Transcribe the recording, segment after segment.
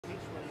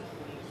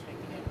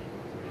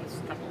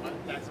couple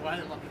of days away.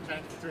 There might be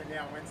change between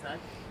now and Wednesday.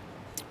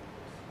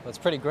 Well, it's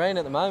pretty green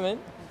at the moment.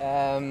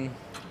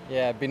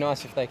 Yeah, it'd be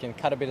nice if they can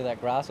cut a bit of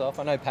that grass off.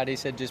 I know Paddy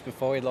said just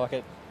before he'd like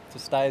it to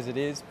stay as it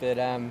is, but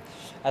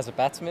as a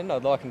batsman,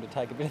 I'd like him to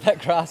take a bit of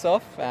that grass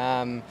off.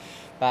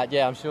 But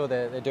yeah, I'm sure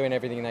they're doing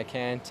everything they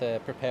can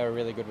to prepare a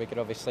really good wicket.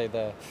 Obviously,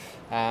 the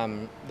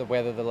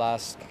weather the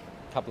last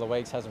couple of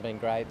weeks hasn't been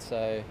great,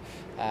 so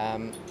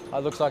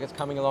it looks like it's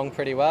coming along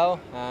pretty well.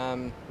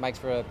 Makes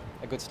for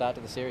a good start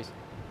to the series.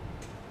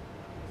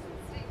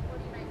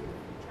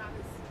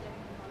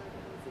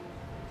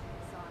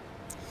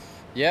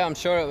 Yeah, I'm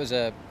sure it was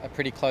a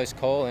pretty close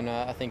call, and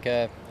I think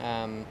a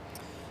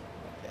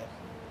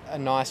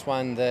nice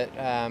one that,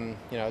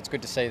 it's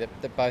good to see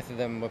that both of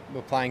them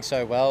were playing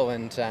so well,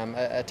 and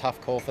a tough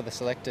call for the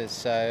selectors.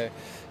 So,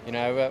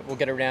 we'll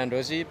get around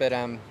Uzi, but,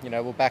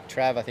 we'll back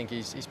Trav. I think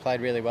he's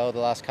played really well the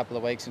last couple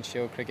of weeks in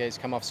Shield cricket. He's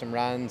come off some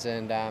runs,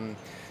 and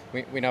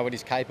we know what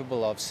he's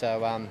capable of.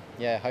 So,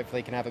 yeah,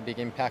 hopefully he can have a big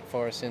impact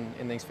for us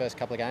in these first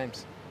couple of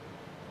games.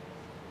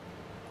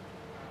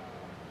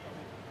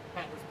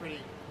 Pat was pretty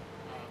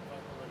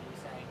vocal when he was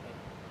saying that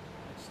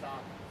each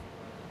Stark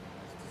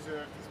has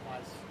deserved his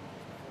place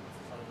in his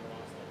performances over the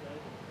last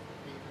decade.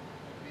 He even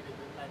admitted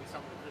that maybe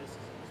some of the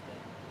criticism has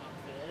been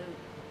unfair.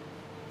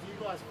 Do you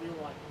guys feel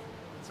like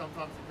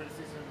sometimes the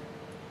criticism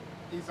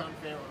is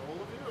unfair on all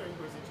of you, or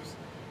is it just,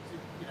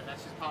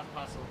 that's just part and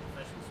parcel of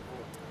professional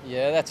sport?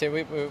 Yeah, that's it.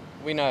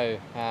 We know,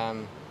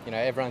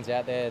 everyone's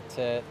out there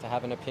to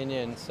have an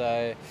opinion,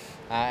 so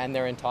and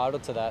they're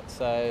entitled to that.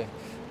 So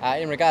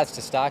in regards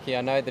to Starkey,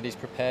 I know that he's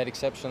prepared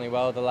exceptionally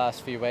well the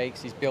last few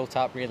weeks. He's built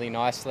up really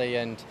nicely,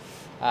 and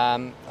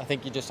I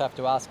think you just have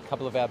to ask a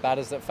couple of our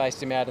batters that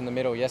faced him out in the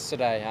middle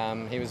yesterday.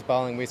 He was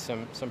bowling with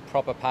some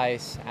proper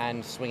pace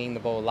and swinging the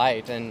ball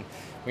late, and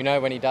we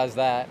know when he does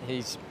that,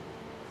 he's,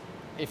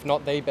 if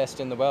not the best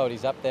in the world,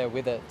 he's up there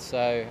with it.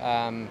 So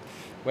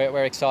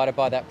we're excited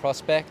by that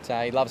prospect.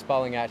 He loves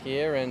bowling out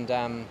here, and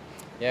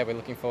yeah, we're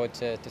looking forward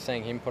to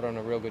seeing him put on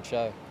a real good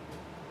show.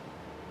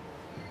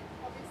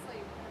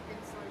 Obviously, we've been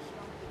so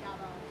strong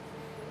together.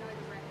 We know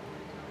the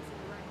record, and obviously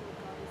the record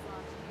goes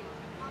last year.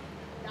 How do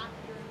you back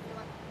here and feel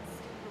like you can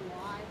still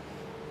rely on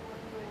your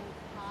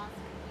past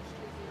and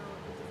history here, or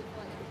does it feel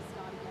like you have to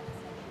start again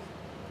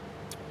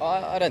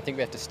essentially? I don't think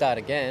we have to start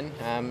again.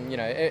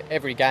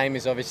 Every game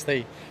is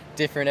obviously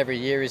different. Every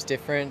year is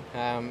different.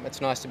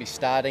 It's nice to be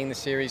starting the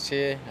series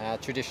here.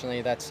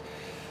 Traditionally, that's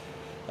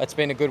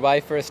been a good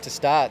way for us to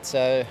start.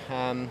 So,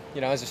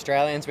 as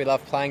Australians, we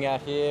love playing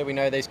out here. We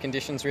know these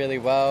conditions really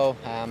well.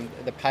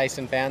 The pace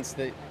and bounce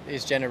that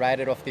is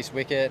generated off this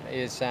wicket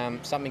is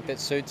something that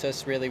suits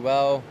us really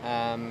well,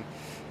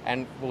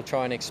 and we'll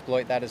try and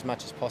exploit that as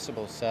much as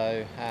possible.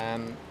 So,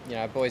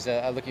 boys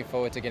are looking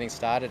forward to getting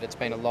started. It's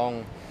been a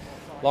long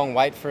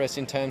wait for us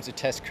in terms of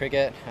Test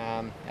cricket.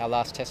 Our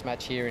last Test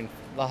match here in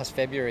last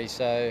February.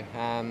 So,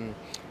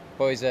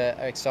 boys are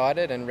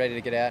excited and ready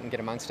to get out and get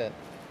amongst it.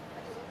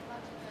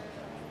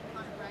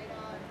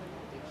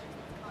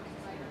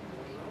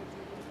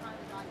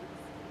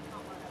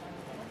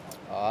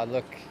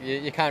 Look,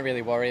 you can't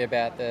really worry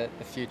about the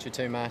future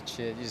too much.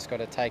 You just got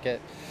to take it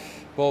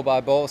ball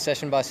by ball,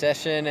 session by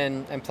session,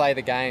 and play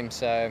the game.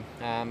 So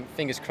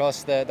fingers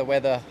crossed the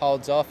weather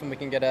holds off and we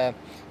can get a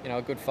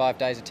good 5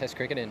 days of Test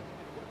cricket in.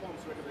 What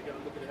Bombs reckon they're going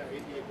to look at how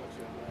India got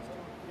you last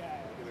time?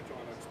 They're going to try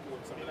and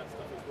exploit some of that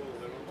stuff as well.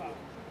 They're on to it.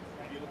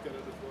 Have you looked at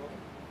it as well?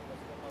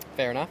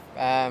 Fair enough.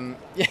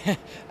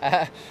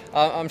 Yeah,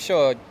 I'm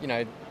sure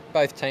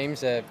both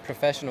teams are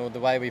professional. The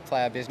way we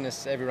play our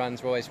business,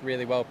 everyone's always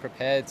really well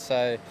prepared.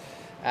 So,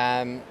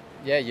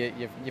 yeah,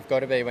 you've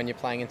got to be when you're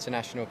playing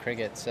international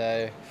cricket.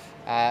 So,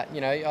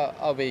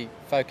 I'll be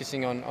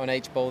focusing on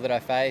each ball that I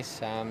face.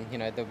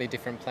 There'll be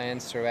different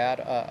plans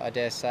throughout, I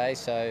dare say.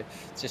 So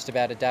it's just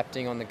about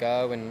adapting on the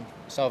go and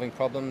solving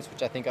problems,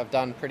 which I think I've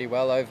done pretty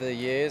well over the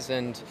years,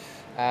 and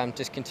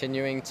just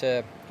continuing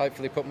to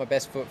hopefully put my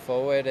best foot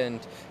forward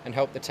and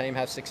help the team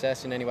have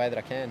success in any way that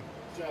I can.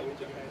 Joe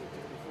indicated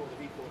just before that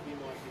he thought he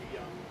might be,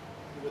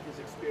 with his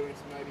experience,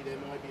 maybe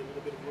there might be a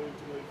little bit of room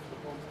to move to the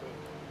Bombs to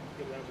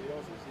get around the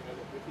Aussies,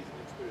 with his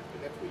experience,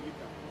 but that's where you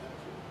come from,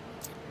 actually.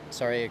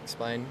 Sorry,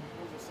 explain.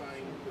 I was just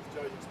saying, with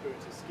Joe's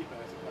experience as skipper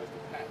as opposed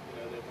to Pat,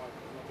 there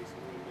might be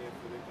some room there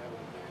for them to have an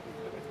advantage,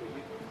 but that's where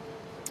you come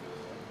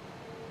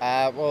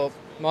from. Well,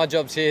 my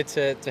job's here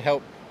to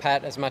help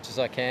Pat as much as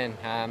I can.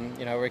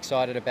 We're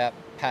excited about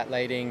Pat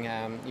leading.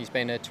 He's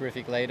been a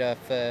terrific leader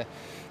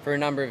for a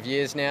number of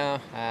years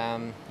now.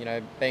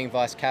 Being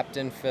vice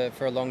captain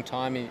for a long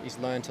time, he's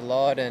learned a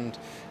lot, and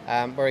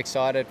we're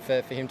excited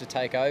for him to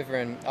take over,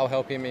 and I'll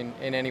help him in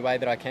any way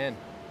that I can.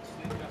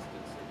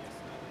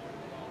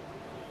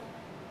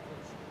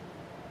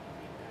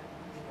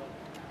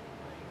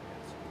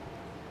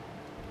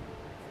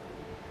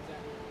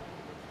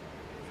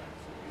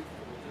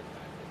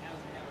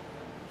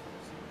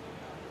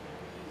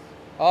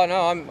 Oh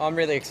no, I'm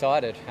really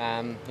excited.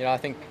 I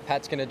think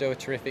Pat's going to do a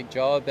terrific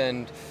job,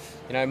 and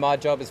you know, my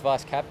job as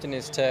vice captain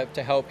is to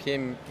help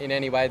him in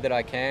any way that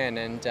I can,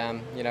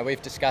 and you know,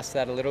 we've discussed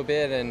that a little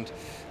bit, and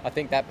I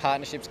think that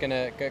partnership's going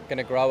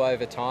to grow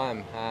over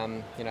time.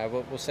 You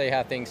know, we'll see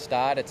how things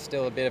start. It's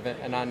still a bit of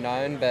an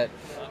unknown, but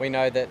we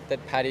know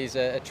that Paddy's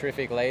a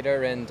terrific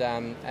leader and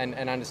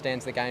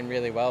understands the game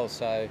really well.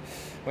 So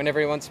whenever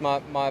he wants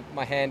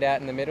my hand out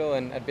in the middle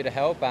and a bit of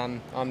help,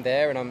 I'm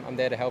there, and I'm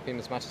there to help him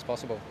as much as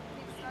possible.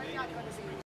 It's no doubt going to be